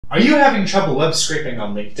Are you having trouble web scraping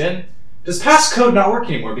on LinkedIn? Does passcode not work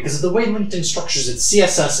anymore because of the way LinkedIn structures its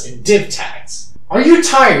CSS and div tags? Are you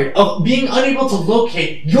tired of being unable to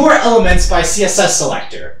locate your elements by CSS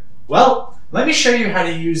selector? Well, let me show you how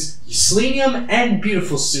to use Selenium and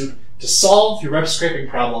Beautiful Soup to solve your web scraping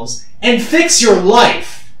problems and fix your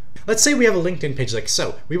life. Let's say we have a LinkedIn page like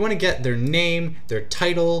so. We want to get their name, their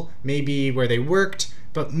title, maybe where they worked,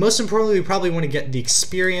 but most importantly, we probably want to get the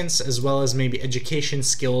experience as well as maybe education,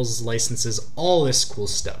 skills, licenses, all this cool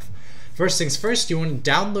stuff. First things first, you want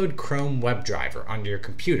to download Chrome WebDriver onto your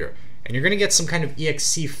computer, and you're going to get some kind of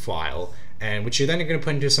exe file, and which you're then going to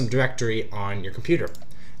put into some directory on your computer.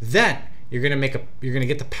 Then you're going to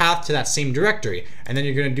get the path to that same directory, and then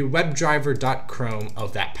you're going to do webdriver.chrome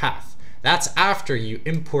of that path. That's after you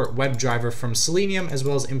import WebDriver from Selenium as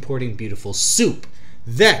well as importing Beautiful Soup.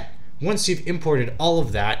 Then, once you've imported all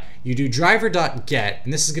of that, you do driver.get,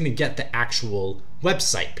 and this is going to get the actual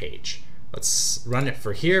website page. Let's run it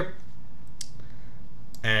for here.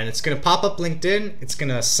 And it's going to pop up LinkedIn. It's going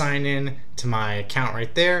to sign in to my account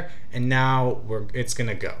right there, and now it's going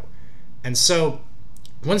to go. And so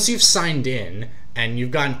once you've signed in and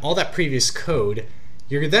you've gotten all that previous code,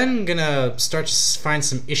 you're then going to start to find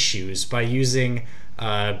some issues by using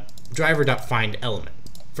driver.findElement.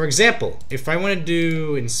 For example, if I want to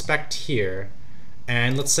do inspect here,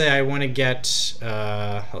 and let's say I want to get,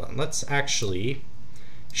 hold on, let's actually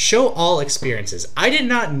show all experiences. I did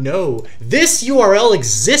not know this URL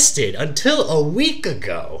existed until a week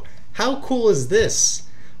ago. How cool is this?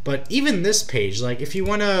 But even this page, like if you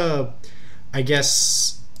want to, I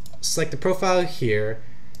guess, select the profile here,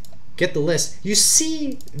 get the list, you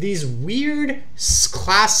see these weird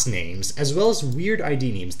class names as well as weird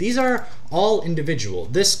ID names. These are all individual.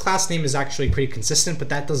 This class name is actually pretty consistent, but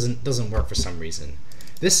that doesn't work for some reason.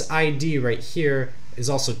 This ID right here is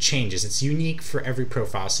also changes. It's unique for every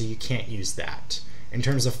profile, so you can't use that in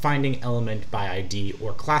terms of finding element by ID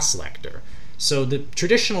or class selector. So the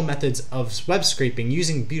traditional methods of web scraping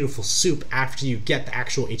using Beautiful Soup after you get the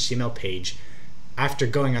actual HTML page after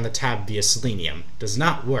going on the tab via Selenium does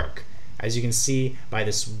not work, as you can see by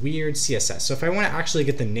this weird CSS. So if I want to actually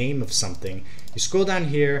get the name of something, you scroll down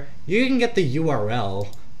here, you can get the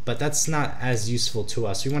URL, but that's not as useful to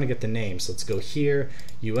us. We want to get the name, so let's go here,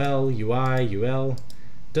 UL, UI, UL.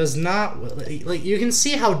 Does not, like, you can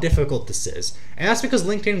see how difficult this is. And that's because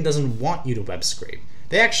LinkedIn doesn't want you to web scrape.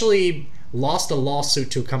 They actually lost a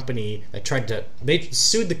lawsuit to a company that they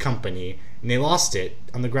sued the company, and they lost it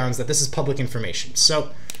on the grounds that this is public information. So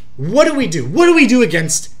what do we do? What do we do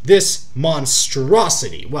against this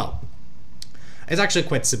monstrosity? Well, it's actually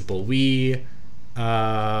quite simple. We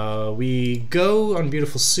go on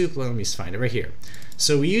Beautiful Soup. Let me just find it right here.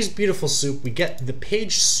 So we use Beautiful Soup. We get the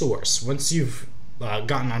page source once you've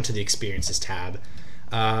gotten onto the Experiences tab.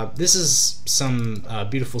 This is some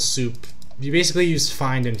Beautiful Soup. You basically use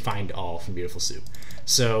find and find all from Beautiful Soup.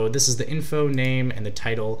 So this is the info, name, and the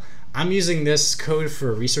title. I'm using this code for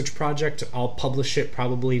a research project. I'll publish it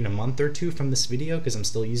probably in a month or two from this video because I'm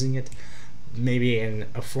still using it. Maybe in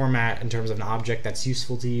a format in terms of an object that's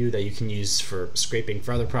useful to you that you can use for scraping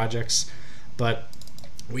for other projects. But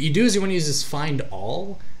what you do is you want to use this find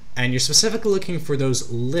all, and you're specifically looking for those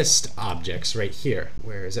list objects right here.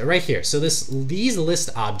 Where is it? Right here. So these list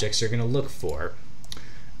objects you're going to look for,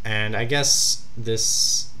 and I guess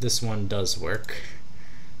this one does work,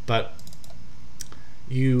 but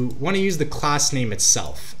you want to use the class name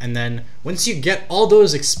itself, and then once you get all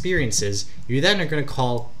those experiences, you then are going to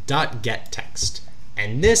call .getText,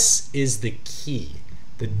 and this is the key.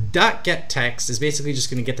 The .getText is basically just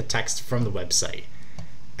going to get the text from the website,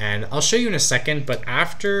 and I'll show you in a second. But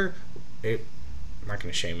after I'm not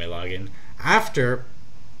going to show you my login. After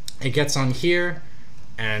it gets on here,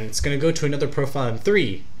 and it's going to go to another profile in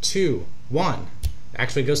 3, 2, 1. It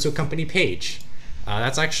actually goes to a company page.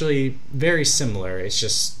 That's actually very similar. It's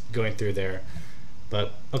just going through there.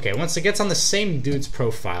 But okay, once it gets on the same dude's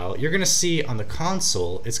profile, you're gonna see on the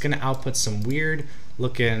console, it's gonna output some weird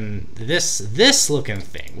looking, this looking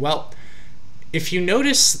thing. Well, if you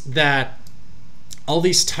notice that all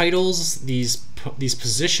these titles, these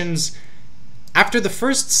positions, after the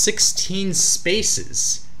first 16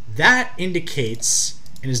 spaces, that indicates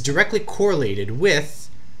and is directly correlated with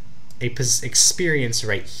a experience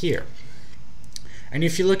right here. And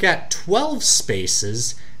if you look at 12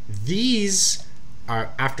 spaces, these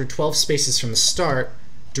are, after 12 spaces from the start,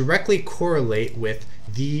 directly correlate with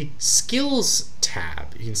the skills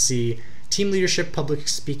tab. You can see team leadership, public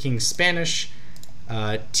speaking, Spanish,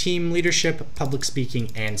 team leadership, public speaking,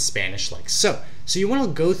 and Spanish like so. So you want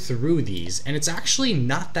to go through these, and it's actually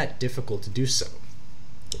not that difficult to do so.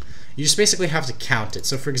 You just basically have to count it.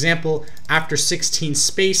 So for example, after 16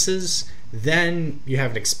 spaces, then you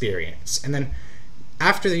have an experience. And then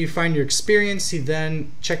after you find your experience, you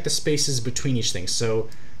then check the spaces between each thing. So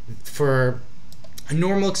for a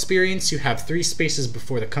normal experience, you have 3 spaces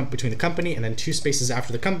between the company, and then 2 spaces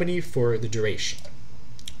after the company for the duration.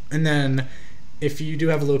 And then if you do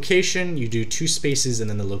have a location, you do 2 spaces and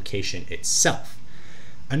then the location itself.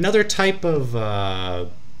 Another type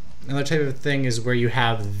of thing is where you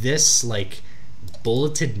have this like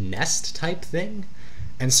bulleted nest type thing.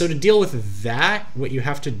 And so to deal with that, what you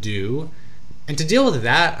have to do, and to deal with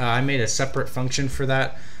that, I made a separate function for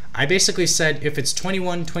that. I basically said if it's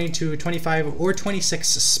 21, 22, 25, or 26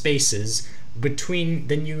 spaces between,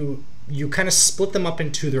 then you kind of split them up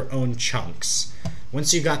into their own chunks.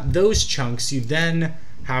 Once you got those chunks, you then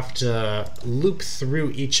have to loop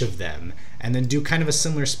through each of them and then do kind of a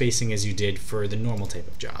similar spacing as you did for the normal type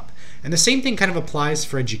of job. And the same thing kind of applies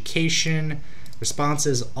for education,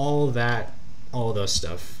 responses, all of that, all of those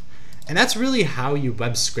stuff. And that's really how you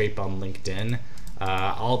web scrape on LinkedIn.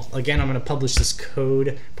 I'm going to publish this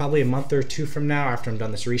code probably a month or 2 from now after I'm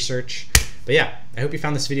done this research. But yeah, I hope you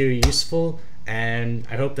found this video useful, and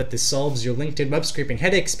I hope that this solves your LinkedIn web scraping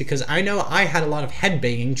headaches, because I know I had a lot of head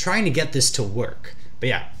banging trying to get this to work. But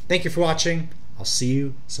yeah, thank you for watching. I'll see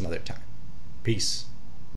you some other time. Peace.